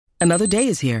Another day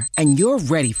is here, and you're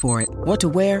ready for it. What to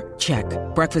wear? Check.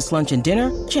 Breakfast, lunch, and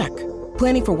dinner? Check.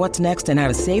 Planning for what's next and how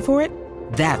to save for it?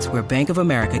 That's where Bank of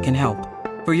America can help.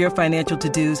 For your financial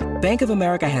to-dos, Bank of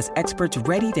America has experts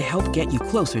ready to help get you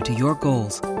closer to your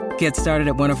goals. Get started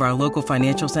at one of our local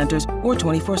financial centers or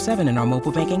 24/7 in our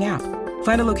mobile banking app.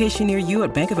 Find a location near you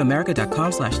at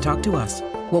bankofamerica.com/talktous.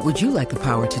 What would you like the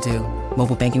power to do?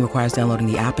 Mobile banking requires downloading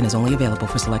the app and is only available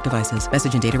for select devices.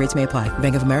 Message and data rates may apply.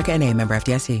 Bank of America N.A., member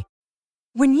FDIC.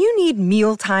 When you need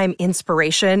mealtime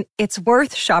inspiration, it's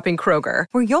worth shopping Kroger,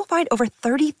 where you'll find over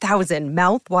 30,000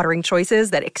 mouth-watering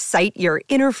choices that excite your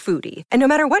inner foodie. And no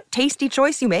matter what tasty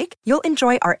choice you make, you'll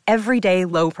enjoy our everyday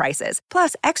low prices,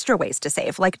 plus extra ways to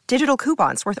save, like digital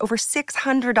coupons worth over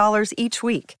 $600 each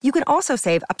week. You can also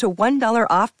save up to $1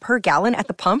 off per gallon at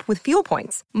the pump with fuel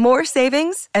points. More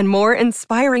savings and more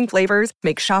inspiring flavors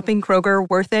make shopping Kroger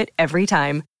worth it every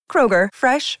time. Kroger,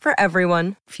 fresh for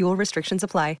everyone. Fuel restrictions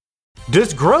apply.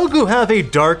 Does Grogu have a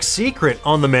dark secret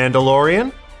on The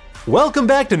Mandalorian? Welcome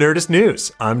back to Nerdist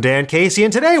News. I'm Dan Casey,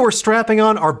 and today we're strapping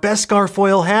on our Beskar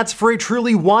foil hats for a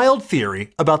truly wild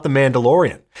theory about The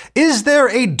Mandalorian. Is there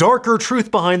a darker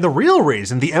truth behind the real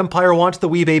reason the Empire wants the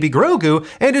wee baby Grogu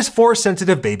and his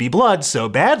Force-sensitive baby blood so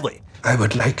badly? I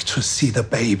would like to see the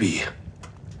baby.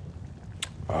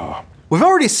 We've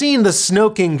already seen the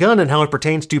Snoke King gun and how it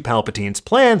pertains to Palpatine's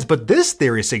plans, but this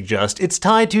theory suggests it's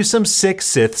tied to some sick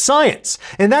Sith science,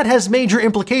 and that has major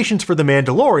implications for The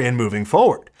Mandalorian moving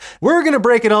forward. We're gonna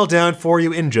break it all down for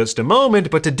you in just a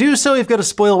moment, but to do so, you've got to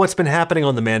spoil what's been happening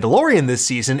on The Mandalorian this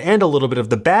season and a little bit of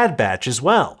the Bad Batch as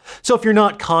well. So if you're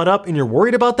not caught up and you're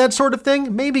worried about that sort of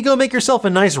thing, maybe go make yourself a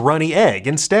nice runny egg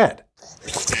instead.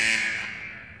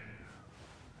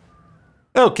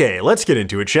 Okay, let's get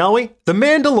into it, shall we? The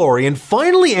Mandalorian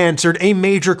finally answered a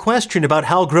major question about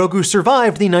how Grogu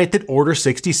survived the night that Order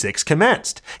 66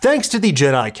 commenced. Thanks to the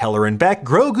Jedi Kelleran Beck,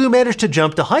 Grogu managed to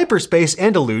jump to hyperspace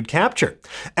and elude capture.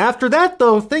 After that,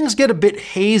 though, things get a bit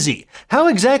hazy. How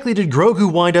exactly did Grogu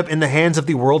wind up in the hands of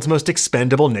the world's most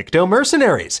expendable Nikto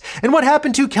mercenaries? And what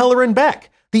happened to Kelleran Beck?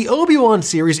 The Obi-Wan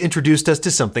series introduced us to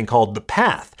something called the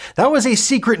Path. That was a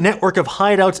secret network of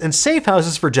hideouts and safe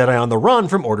houses for Jedi on the run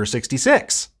from Order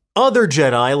 66. Other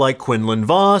Jedi like Quinlan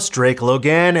Vos, Drake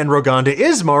Logan, and Roganda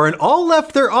Ismarin all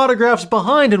left their autographs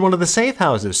behind in one of the safe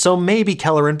houses, so maybe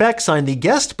Kelleran Beck signed the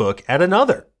guest book at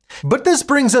another. But this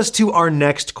brings us to our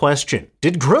next question.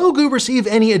 Did Grogu receive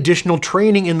any additional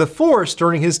training in the Force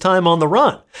during his time on the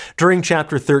run? During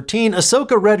Chapter 13,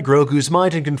 Ahsoka read Grogu's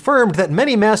mind and confirmed that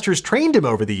many masters trained him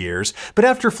over the years, but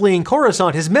after fleeing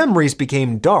Coruscant, his memories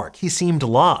became dark. He seemed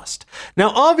lost.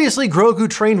 Now, obviously, Grogu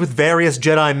trained with various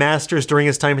Jedi masters during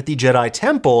his time at the Jedi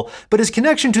Temple, but his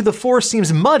connection to the Force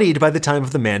seems muddied by the time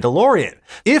of The Mandalorian.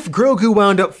 If Grogu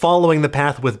wound up following the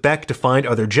path with Beck to find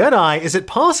other Jedi, is it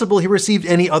possible he received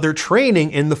any other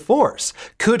training in the Force?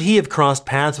 Could he have crossed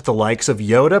paths with the likes of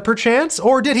Yoda, perchance?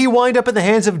 Or did he wind up in the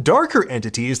hands of darker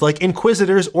entities like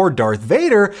Inquisitors or Darth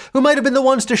Vader, who might have been the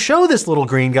ones to show this little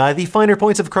green guy the finer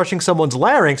points of crushing someone's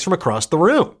larynx from across the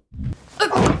room?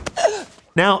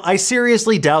 Now, I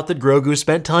seriously doubt that Grogu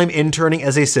spent time interning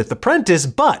as a Sith apprentice,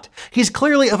 but he's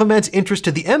clearly of immense interest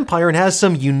to the Empire and has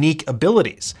some unique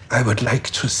abilities. I would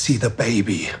like to see the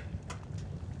baby.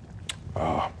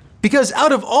 Because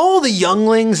out of all the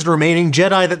younglings and remaining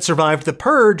Jedi that survived the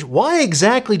Purge, why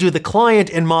exactly do the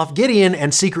Client and Moff Gideon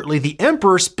and secretly the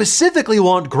Emperor specifically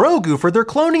want Grogu for their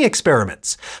cloning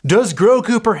experiments? Does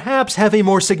Grogu perhaps have a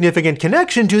more significant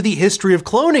connection to the history of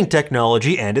cloning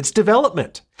technology and its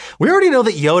development? We already know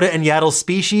that Yoda and Yaddle's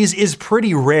species is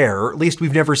pretty rare, or at least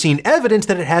we've never seen evidence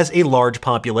that it has a large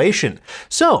population.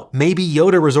 So maybe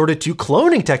Yoda resorted to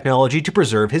cloning technology to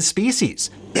preserve his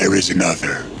species. There is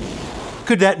another.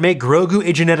 Could that make Grogu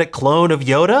a genetic clone of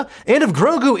Yoda? And if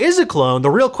Grogu is a clone, the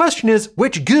real question is,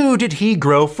 which goo did he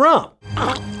grow from?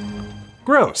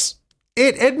 Gross.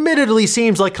 It admittedly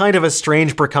seems like kind of a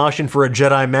strange precaution for a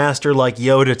Jedi Master like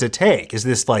Yoda to take. Is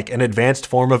this like an advanced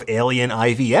form of alien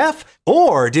IVF?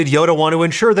 Or did Yoda want to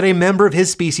ensure that a member of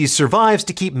his species survives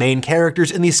to keep main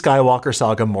characters in the Skywalker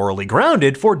saga morally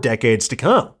grounded for decades to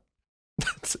come?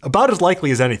 It's about as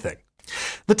likely as anything.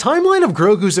 The timeline of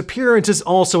Grogu's appearance is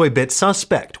also a bit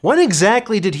suspect. When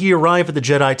exactly did he arrive at the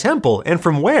Jedi Temple, and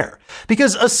from where?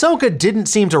 Because Ahsoka didn't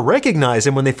seem to recognize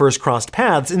him when they first crossed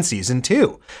paths in Season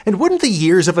 2. And wouldn't the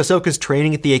years of Ahsoka's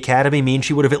training at the Academy mean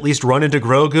she would have at least run into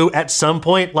Grogu at some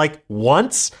point, like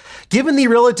once? Given the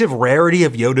relative rarity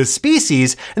of Yoda's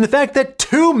species, and the fact that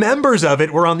 2 members of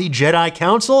it were on the Jedi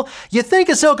Council, you'd think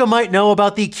Ahsoka might know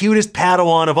about the cutest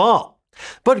Padawan of all.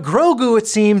 But Grogu, it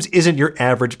seems, isn't your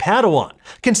average Padawan.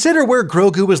 Consider where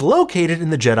Grogu was located in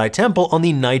the Jedi Temple on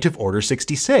the night of Order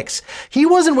 66. He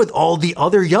wasn't with all the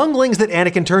other younglings that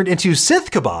Anakin turned into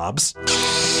Sith kebabs.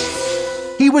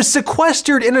 He was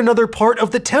sequestered in another part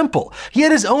of the temple. He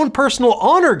had his own personal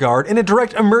honor guard and a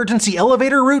direct emergency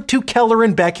elevator route to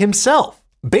Kelleran Beck himself.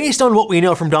 Based on what we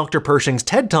know from Dr. Pershing's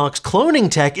TED Talks, cloning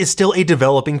tech is still a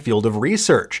developing field of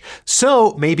research.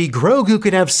 So maybe Grogu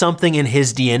could have something in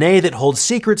his DNA that holds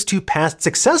secrets to past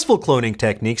successful cloning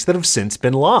techniques that have since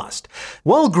been lost.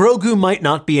 While Grogu might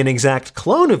not be an exact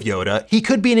clone of Yoda, he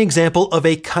could be an example of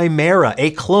a chimera,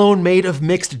 a clone made of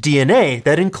mixed DNA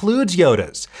that includes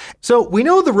Yoda's. So we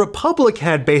know the Republic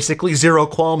had basically zero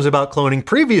qualms about cloning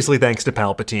previously thanks to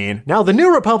Palpatine. Now the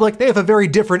New Republic, they have a very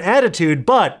different attitude,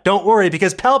 but don't worry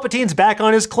because Palpatine's back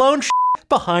on his clone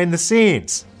behind the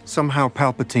scenes. Somehow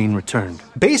Palpatine returned.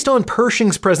 Based on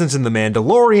Pershing's presence in The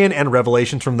Mandalorian and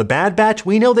revelations from the Bad Batch,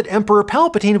 we know that Emperor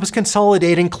Palpatine was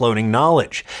consolidating cloning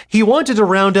knowledge. He wanted to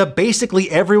round up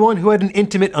basically everyone who had an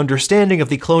intimate understanding of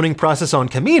the cloning process on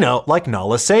Kamino, like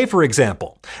Nala Se, for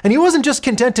example. And he wasn't just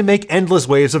content to make endless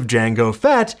waves of Jango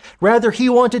Fett, rather he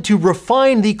wanted to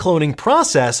refine the cloning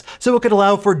process so it could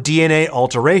allow for DNA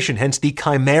alteration, hence the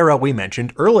chimera we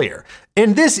mentioned earlier.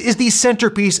 And this is the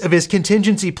centerpiece of his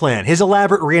contingency plan, his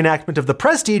elaborate reenactment of the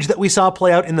prestige that we saw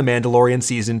play out in The Mandalorian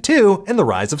Season 2 and The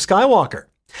Rise of Skywalker.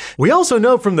 We also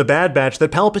know from the Bad Batch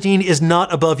that Palpatine is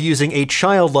not above using a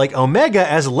child like Omega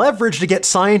as leverage to get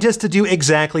scientists to do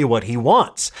exactly what he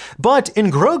wants. But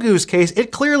in Grogu's case,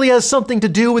 it clearly has something to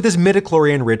do with his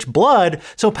midichlorian-rich blood,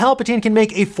 so Palpatine can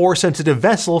make a Force-sensitive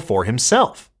vessel for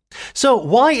himself. So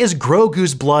why is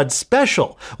Grogu's blood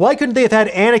special? Why couldn't they have had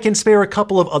Anakin spare a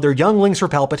couple of other younglings for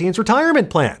Palpatine's retirement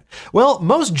plan? Well,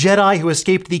 most Jedi who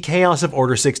escaped the chaos of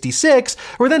Order 66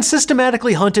 were then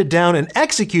systematically hunted down and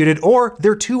executed, or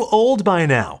they're too old by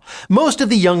now. Most of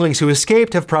the younglings who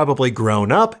escaped have probably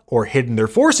grown up or hidden their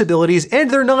Force abilities,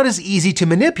 and they're not as easy to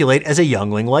manipulate as a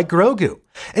youngling like Grogu.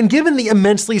 And given the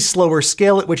immensely slower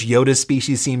scale at which Yoda's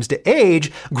species seems to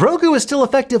age, Grogu is still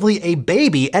effectively a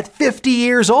baby at 50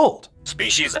 years old.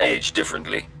 Species age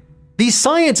differently. The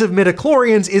science of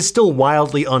midichlorians is still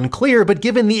wildly unclear, but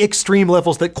given the extreme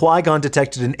levels that Qui-Gon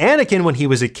detected in Anakin when he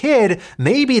was a kid,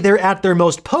 maybe they're at their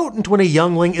most potent when a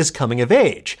youngling is coming of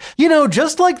age. You know,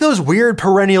 just like those weird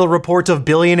perennial reports of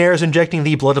billionaires injecting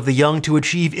the blood of the young to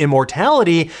achieve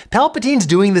immortality, Palpatine's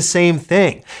doing the same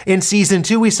thing. In Season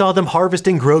 2, we saw them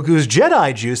harvesting Grogu's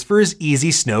Jedi juice for his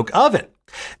easy Snoke oven.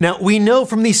 Now, we know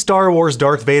from the Star Wars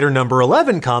Darth Vader number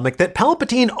 11 comic that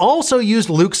Palpatine also used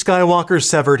Luke Skywalker's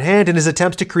severed hand in his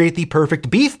attempts to create the perfect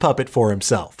beef puppet for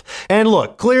himself. And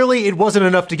look, clearly it wasn't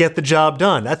enough to get the job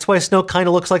done. That's why Snoke kind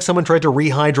of looks like someone tried to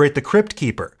rehydrate the Crypt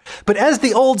Keeper. But as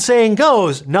the old saying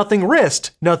goes, nothing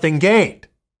risked, nothing gained.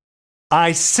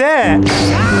 I said...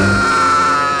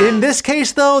 In this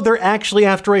case, though, they're actually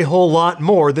after a whole lot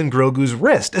more than Grogu's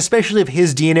wrist, especially if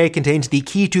his DNA contains the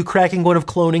key to cracking one of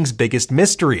cloning's biggest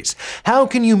mysteries. How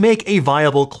can you make a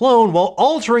viable clone while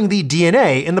altering the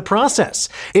DNA in the process?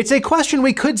 It's a question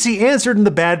we could see answered in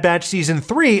The Bad Batch Season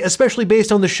 3, especially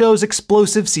based on the show's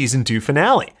explosive Season 2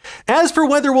 finale. As for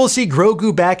whether we'll see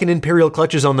Grogu back in Imperial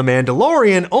clutches on The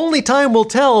Mandalorian, only time will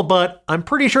tell, but I'm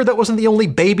pretty sure that wasn't the only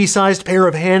baby-sized pair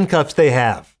of handcuffs they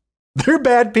have. They're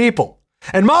bad people.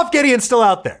 And Moff Gideon's still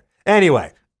out there.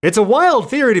 Anyway, it's a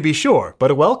wild theory to be sure, but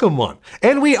a welcome one.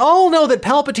 And we all know that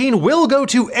Palpatine will go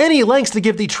to any lengths to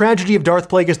give the tragedy of Darth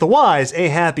Plagueis the Wise a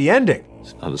happy ending.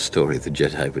 It's not a story the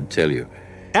Jedi would tell you.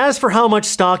 As for how much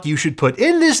stock you should put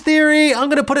in this theory, I'm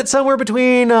gonna put it somewhere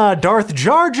between Darth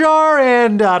Jar Jar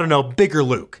and, I don't know, Bigger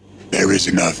Luke. There is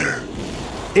another.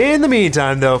 In the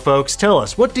meantime, though, folks, tell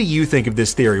us, what do you think of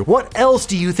this theory? What else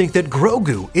do you think that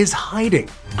Grogu is hiding?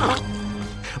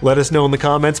 Let us know in the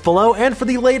comments below, and for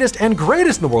the latest and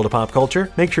greatest in the world of pop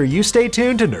culture, make sure you stay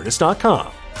tuned to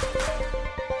Nerdist.com.